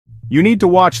You need to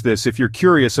watch this if you're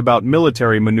curious about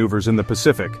military maneuvers in the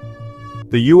Pacific.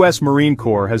 The U.S. Marine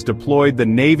Corps has deployed the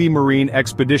Navy Marine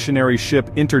Expeditionary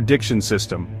Ship Interdiction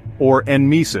System, or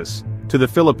NMESIS, to the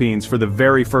Philippines for the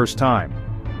very first time.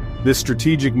 This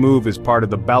strategic move is part of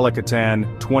the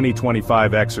Balikatan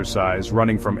 2025 exercise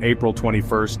running from April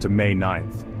 21st to May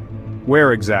 9th.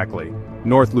 Where exactly?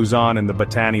 North Luzon and the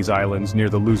Batanes Islands near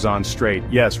the Luzon Strait,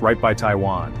 yes, right by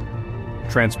Taiwan.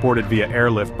 Transported via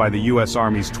airlift by the U.S.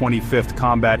 Army's 25th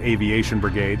Combat Aviation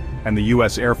Brigade and the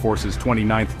U.S. Air Force's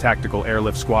 29th Tactical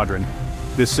Airlift Squadron,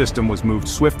 this system was moved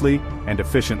swiftly and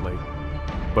efficiently.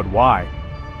 But why?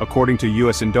 According to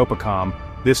U.S. Indopacom,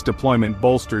 this deployment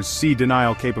bolsters sea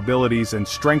denial capabilities and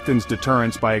strengthens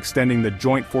deterrence by extending the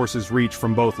joint forces' reach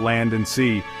from both land and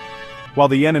sea. While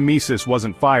the NMESIS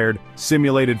wasn't fired,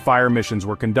 simulated fire missions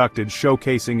were conducted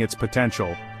showcasing its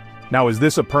potential. Now, is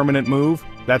this a permanent move?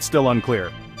 That's still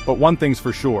unclear. But one thing's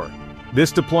for sure.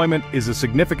 This deployment is a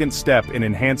significant step in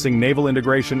enhancing naval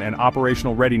integration and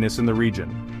operational readiness in the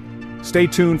region. Stay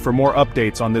tuned for more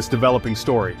updates on this developing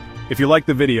story. If you like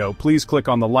the video, please click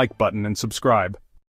on the like button and subscribe.